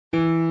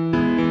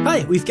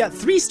Hi, we've got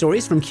 3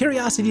 stories from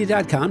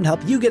Curiosity.com to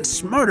help you get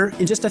smarter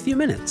in just a few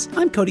minutes.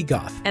 I'm Cody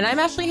Goff. And I'm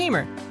Ashley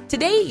Hamer.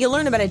 Today, you'll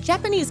learn about a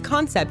Japanese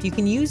concept you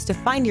can use to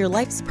find your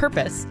life's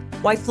purpose,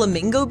 why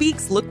flamingo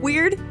beaks look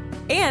weird,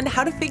 and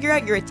how to figure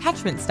out your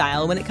attachment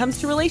style when it comes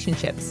to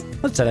relationships.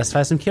 Let's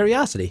satisfy some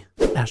curiosity.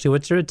 Ashley,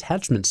 what's your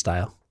attachment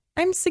style?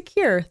 I'm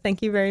secure,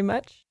 thank you very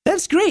much.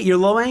 That's great. You're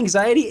low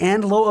anxiety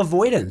and low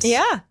avoidance.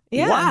 Yeah.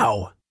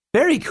 Wow.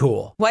 Very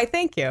cool. Why,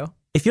 thank you.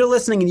 If you're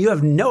listening and you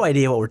have no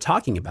idea what we're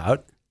talking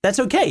about, that's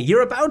okay.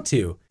 You're about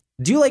to.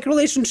 Do you like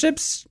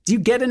relationships? Do you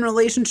get in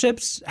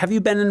relationships? Have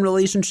you been in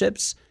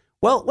relationships?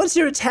 Well, what's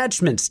your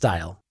attachment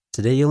style?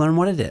 Today you'll learn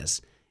what it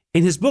is.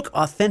 In his book,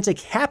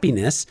 Authentic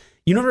Happiness,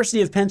 University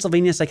of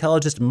Pennsylvania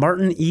psychologist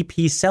Martin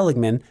E.P.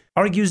 Seligman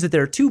argues that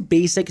there are 2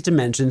 basic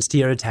dimensions to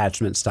your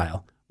attachment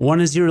style.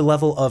 One is your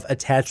level of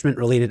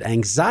attachment-related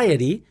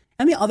anxiety,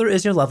 and the other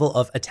is your level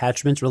of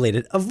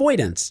attachment-related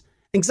avoidance.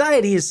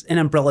 Anxiety is an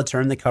umbrella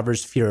term that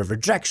covers fear of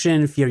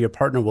rejection, fear your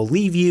partner will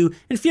leave you,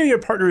 and fear your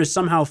partner is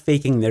somehow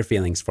faking their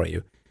feelings for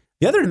you.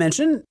 The other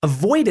dimension,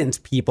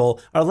 avoidant people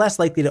are less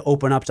likely to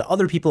open up to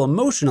other people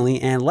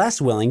emotionally and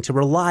less willing to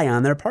rely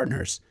on their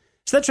partners.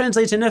 So that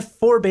translates into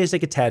 4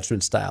 basic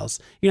attachment styles.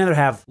 You can either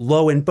have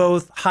low in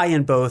both, high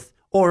in both,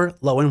 or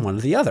low in one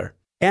or the other.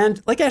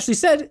 And like Ashley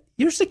said,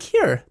 you're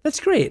secure. That's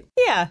great.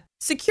 Yeah.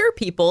 Secure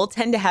people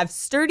tend to have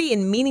sturdy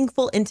and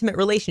meaningful intimate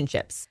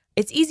relationships.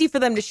 It's easy for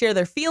them to share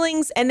their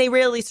feelings, and they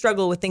rarely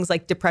struggle with things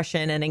like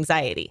depression and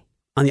anxiety.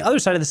 On the other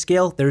side of the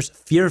scale, there's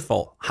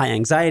fearful, high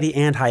anxiety,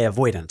 and high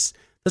avoidance.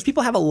 Those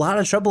people have a lot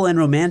of trouble in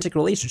romantic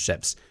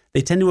relationships.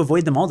 They tend to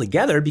avoid them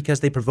altogether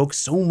because they provoke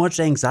so much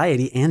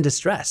anxiety and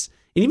distress.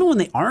 And even when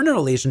they are in a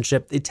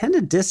relationship, they tend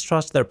to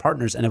distrust their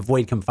partners and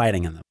avoid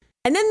confiding in them.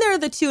 And then there are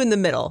the 2 in the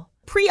middle.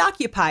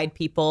 Preoccupied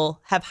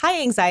people have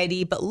high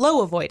anxiety but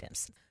low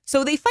avoidance.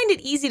 So they find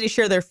it easy to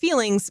share their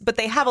feelings, but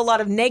they have a lot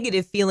of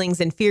negative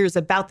feelings and fears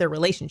about their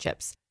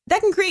relationships.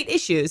 That can create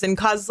issues and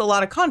cause a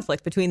lot of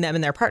conflict between them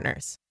and their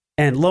partners.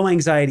 And low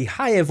anxiety,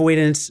 high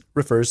avoidance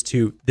refers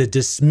to the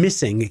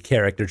dismissing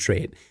character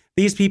trait.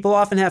 These people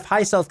often have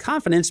high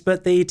self-confidence,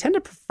 but they tend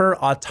to prefer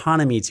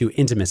autonomy to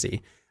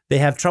intimacy. They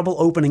have trouble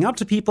opening up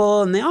to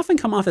people, and they often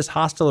come off as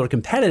hostile or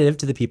competitive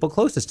to the people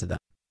closest to them.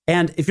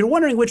 And if you're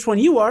wondering which one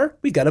you are,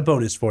 we've got a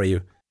bonus for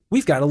you.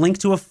 We've got a link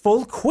to a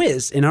full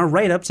quiz in our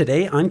write-up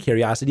today on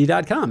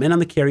Curiosity.com and on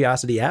the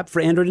Curiosity app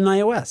for Android and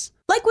iOS.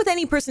 Like with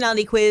any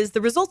personality quiz,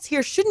 the results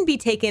here shouldn't be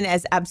taken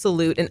as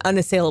absolute and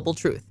unassailable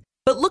truth.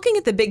 But looking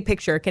at the big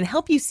picture can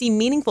help you see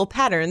meaningful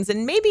patterns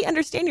and maybe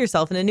understand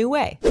yourself in a new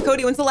way.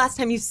 Cody, when's the last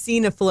time you've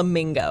seen a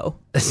flamingo?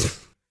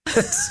 It's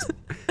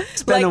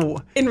been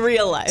in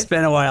real life. It's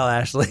been a while,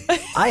 Ashley.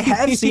 I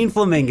have seen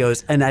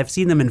flamingos, and I've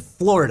seen them in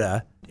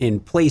Florida in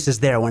places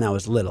there when I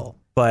was little.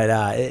 But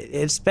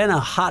it's been a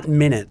hot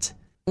minute.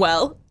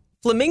 Well,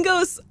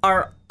 flamingos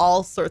are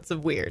all sorts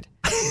of weird.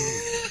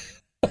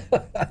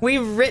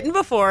 We've written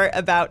before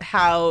about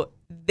how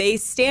they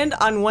stand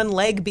on one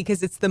leg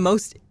because it's the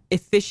most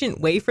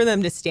efficient way for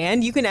them to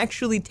stand. You can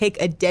actually take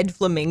a dead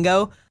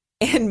flamingo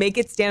and make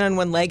it stand on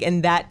one leg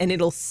and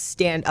it'll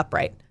stand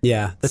upright.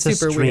 Yeah, that's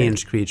super a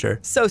strange creature.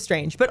 So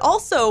strange. But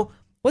also,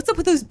 what's up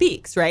with those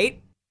beaks,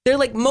 right? They're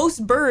like,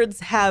 most birds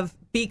have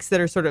beaks that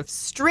are sort of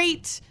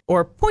straight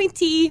or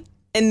pointy,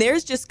 and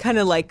theirs just kind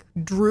of like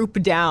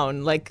droop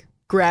down, like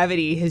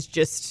gravity has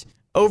just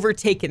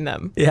overtaken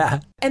them.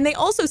 Yeah. And they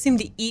also seem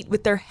to eat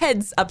with their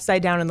heads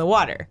upside down in the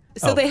water.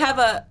 So they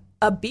have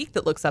a beak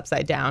that looks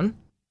upside down,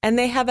 and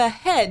they have a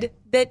head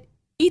that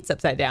eats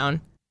upside down.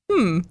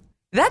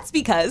 That's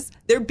because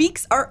their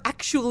beaks are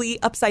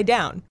actually upside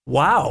down.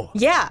 Wow.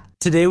 Yeah.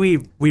 Today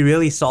we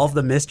really solved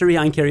the mystery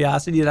on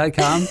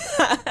Curiosity.com.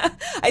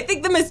 I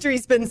think the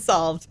mystery's been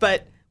solved,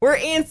 but we're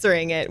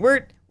answering it.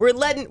 We're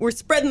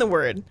spreading the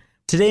word.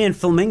 Today in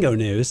flamingo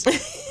news.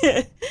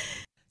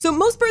 So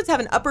most birds have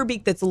an upper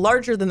beak that's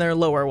larger than their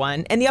lower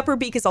one, and the upper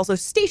beak is also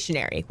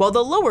stationary, while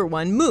the lower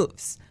one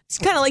moves. It's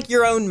kind of like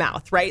your own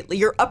mouth, right?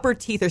 Your upper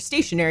teeth are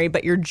stationary,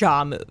 but your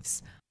jaw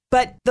moves.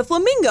 But the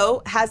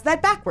flamingo has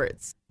that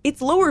backwards.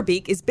 Its lower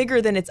beak is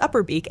bigger than its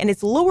upper beak, and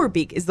its lower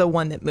beak is the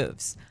one that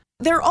moves.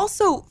 They're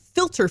also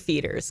filter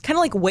feeders, kind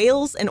of like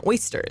whales and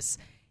oysters.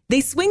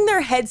 They swing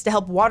their heads to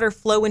help water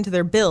flow into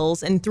their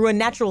bills and through a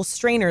natural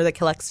strainer that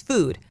collects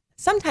food.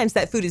 Sometimes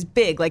that food is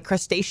big, like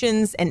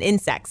crustaceans and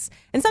insects,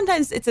 and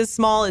sometimes it's as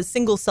small as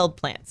single-celled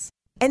plants.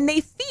 And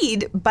they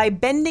feed by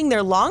bending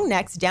their long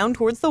necks down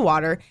towards the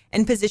water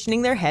and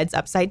positioning their heads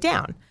upside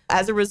down.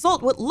 As a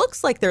result, what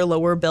looks like their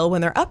lower bill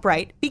when they're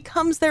upright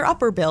becomes their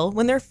upper bill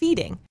when they're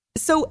feeding.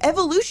 So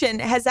evolution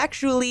has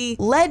actually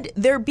led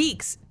their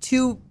beaks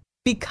to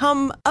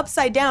become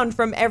upside down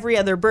from every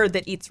other bird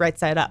that eats right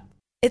side up.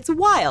 It's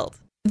wild.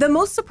 The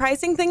most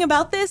surprising thing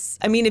about this,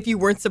 I mean, if you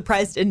weren't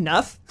surprised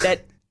enough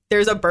that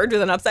there's a bird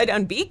with an upside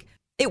down beak,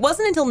 it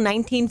wasn't until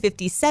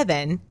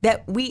 1957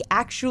 that we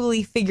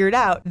actually figured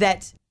out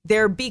that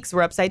their beaks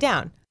were upside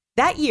down.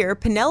 That year,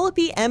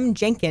 Penelope M.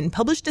 Jenkin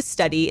published a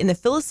study in the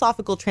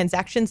Philosophical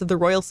Transactions of the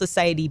Royal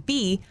Society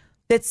B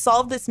that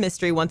solved this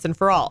mystery once and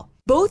for all.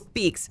 Both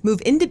beaks move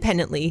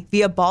independently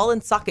via ball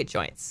and socket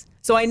joints.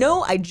 So I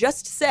know I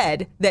just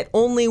said that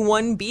only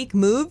one beak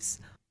moves,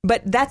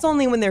 but that's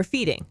only when they're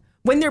feeding.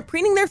 When they're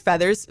preening their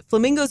feathers,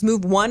 flamingos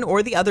move one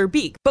or the other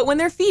beak. But when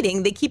they're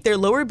feeding, they keep their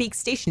lower beak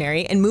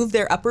stationary and move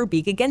their upper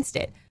beak against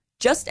it,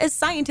 just as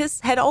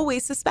scientists had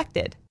always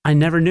suspected. I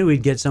never knew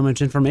we'd get so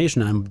much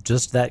information on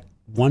just that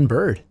one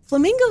bird.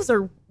 Flamingos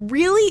are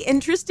really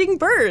interesting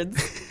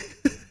birds.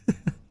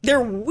 They're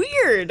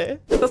weird.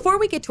 Before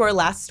we get to our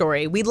last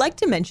story, we'd like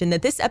to mention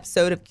that this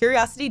episode of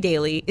Curiosity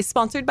Daily is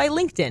sponsored by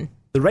LinkedIn.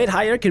 The right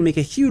hire can make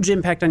a huge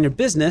impact on your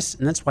business,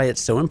 and that's why it's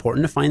so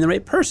important to find the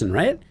right person,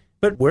 right?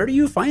 But where do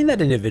you find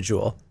that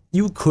individual?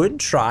 You could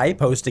try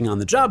posting on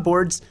the job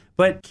boards,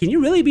 but can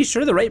you really be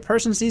sure the right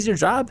person sees your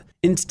job?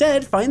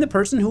 Instead, find the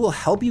person who will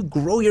help you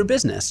grow your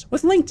business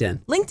with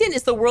LinkedIn. LinkedIn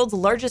is the world's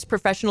largest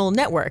professional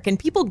network, and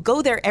people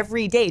go there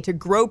every day to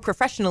grow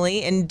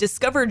professionally and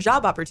discover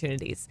job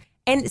opportunities.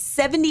 And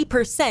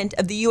 70%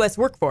 of the US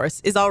workforce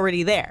is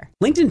already there.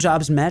 LinkedIn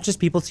Jobs matches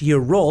people to your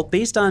role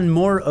based on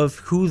more of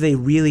who they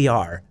really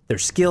are, their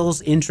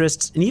skills,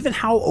 interests, and even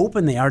how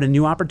open they are to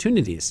new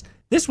opportunities.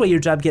 This way, your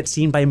job gets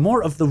seen by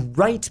more of the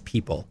right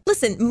people.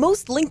 Listen,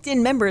 most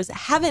LinkedIn members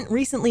haven't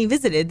recently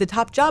visited the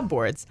top job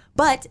boards,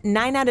 but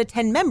 9 out of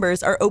 10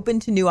 members are open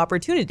to new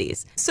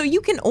opportunities, so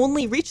you can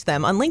only reach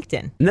them on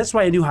LinkedIn. And that's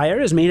why a new hire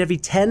is made every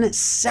 10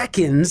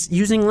 seconds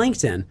using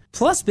LinkedIn.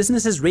 Plus,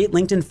 businesses rate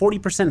LinkedIn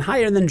 40%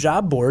 higher than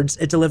job boards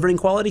at delivering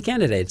quality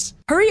candidates.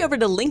 Hurry over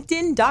to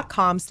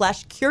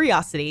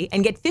linkedin.com/curiosity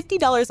and get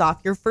 $50 off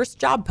your first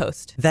job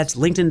post. That's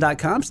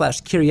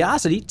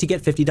linkedin.com/curiosity to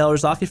get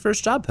 $50 off your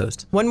first job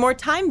post. One more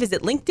time,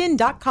 visit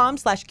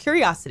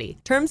linkedin.com/curiosity.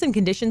 Terms and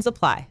conditions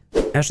apply.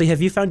 Ashley,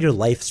 have you found your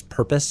life's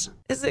purpose?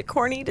 Is it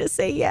corny to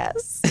say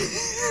yes?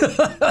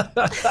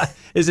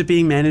 Is it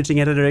being managing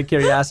editor at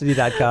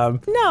curiosity.com?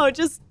 No,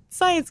 just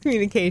science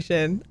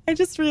communication. I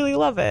just really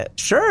love it.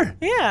 Sure.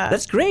 Yeah.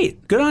 That's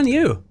great. Good on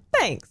you.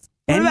 Thanks.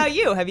 What about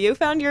you? Have you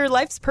found your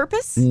life's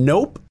purpose?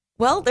 Nope.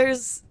 Well,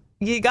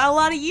 you got a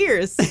lot of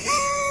years.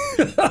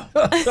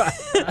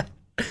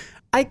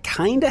 I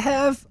kind of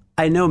have.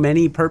 I know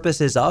many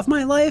purposes of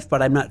my life,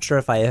 but I'm not sure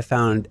if I have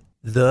found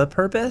the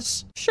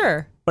purpose.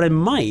 Sure. But I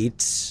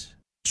might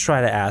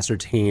try to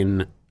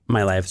ascertain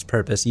my life's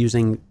purpose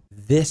using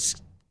this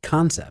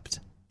concept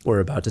we're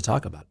about to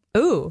talk about.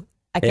 Ooh,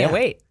 I can't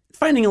wait.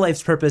 Finding a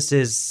life's purpose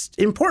is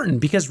important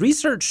because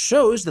research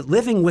shows that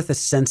living with a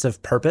sense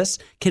of purpose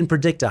can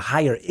predict a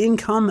higher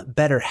income,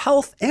 better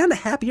health, and a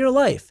happier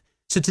life.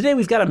 So today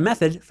we've got a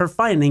method for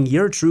finding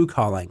your true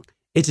calling.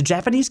 It's a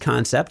Japanese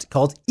concept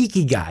called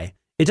ikigai.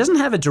 It doesn't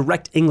have a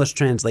direct English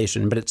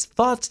translation, but it's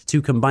thought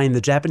to combine the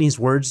Japanese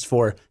words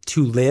for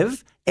to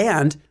live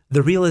and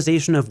the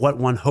realization of what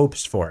one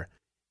hopes for.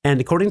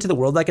 And according to the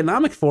World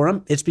Economic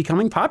Forum, it's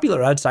becoming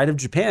popular outside of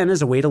Japan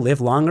as a way to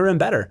live longer and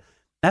better.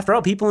 After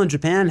all, people in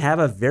Japan have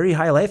a very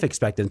high life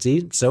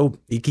expectancy, so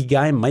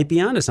ikigai might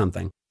be onto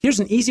something. Here's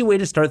an easy way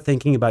to start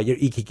thinking about your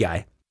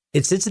ikigai.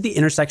 It sits at the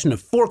intersection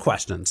of 4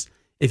 questions.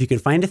 If you can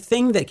find a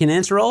thing that can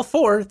answer all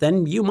 4,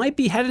 then you might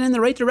be headed in the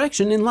right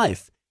direction in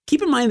life.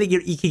 Keep in mind that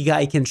your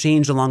ikigai can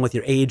change along with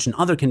your age and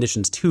other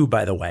conditions too,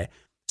 by the way.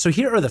 So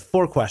here are the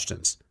 4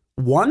 questions.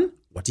 1,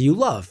 what do you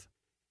love?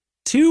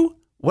 2,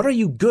 what are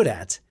you good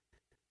at?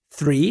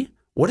 3,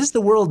 what does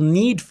the world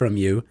need from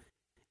you?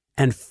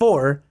 And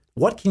 4,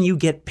 what can you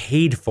get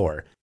paid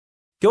for?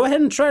 Go ahead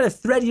and try to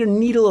thread your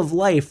needle of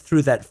life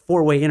through that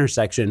 4-way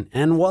intersection,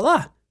 and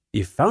voila,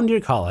 you found your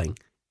calling.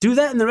 Do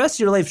that and the rest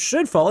of your life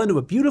should fall into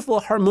a beautiful,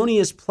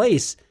 harmonious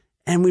place,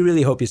 and we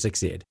really hope you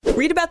succeed.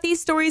 Read about these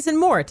stories and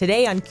more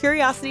today on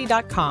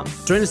Curiosity.com.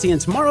 Join us again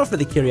tomorrow for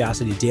the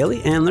Curiosity Daily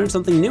and learn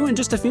something new in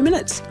just a few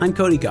minutes. I'm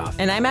Cody Goff.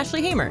 And I'm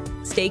Ashley Hamer.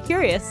 Stay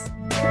curious.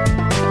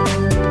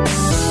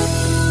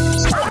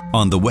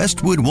 On the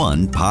Westwood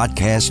One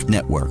Podcast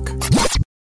Network.